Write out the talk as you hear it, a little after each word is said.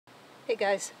Hey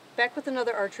guys, back with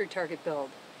another archery target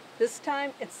build. This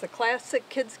time it's the classic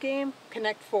kids game,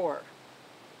 Connect Four.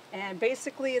 And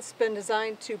basically it's been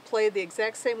designed to play the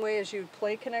exact same way as you'd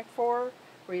play Connect Four,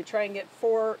 where you try and get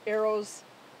 4 arrows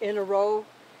in a row,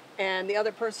 and the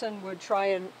other person would try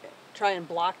and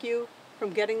block you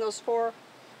from getting those 4.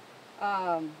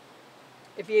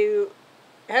 If you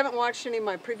haven't watched any of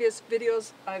my previous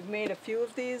videos, I've made a few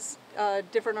of these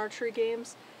different archery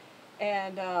games.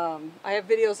 And I have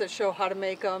videos that show how to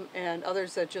make them, and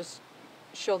others that just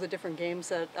show the different games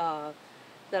that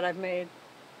I've made.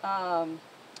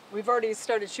 We've already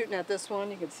started shooting at this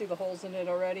one. You can see the holes in it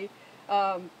already.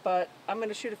 But I'm going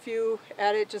to shoot a few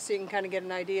at it just so you can kind of get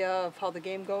an idea of how the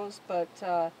game goes.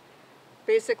 But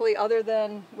basically, other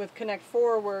than with Connect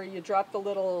 4 where you drop the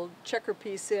little checker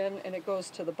piece in and it goes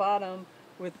to the bottom,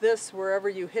 with this, wherever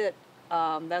you hit,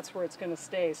 that's where it's going to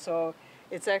stay. So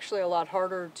it's actually a lot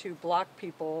harder to block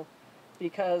people,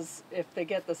 because if they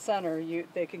get the center,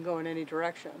 they can go in any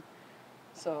direction.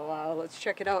 So let's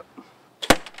check it out.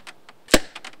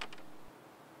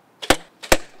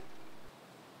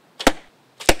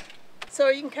 So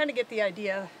you can kind of get the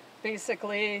idea.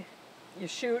 Basically, you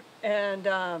shoot, and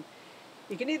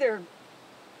you can either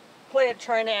play it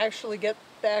trying to actually get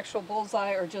the actual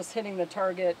bullseye, or just hitting the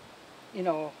target, you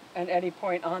know, at any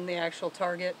point on the actual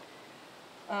target.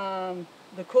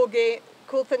 The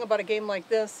cool thing about a game like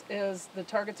this is the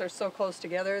targets are so close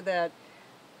together that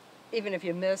even if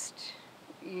you missed,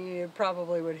 you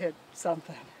probably would hit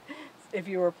something if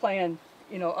you were playing,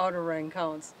 you know, outer ring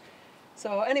counts.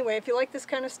 So anyway, if you like this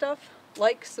kind of stuff,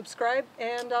 like, subscribe,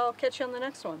 and I'll catch you on the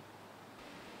next one.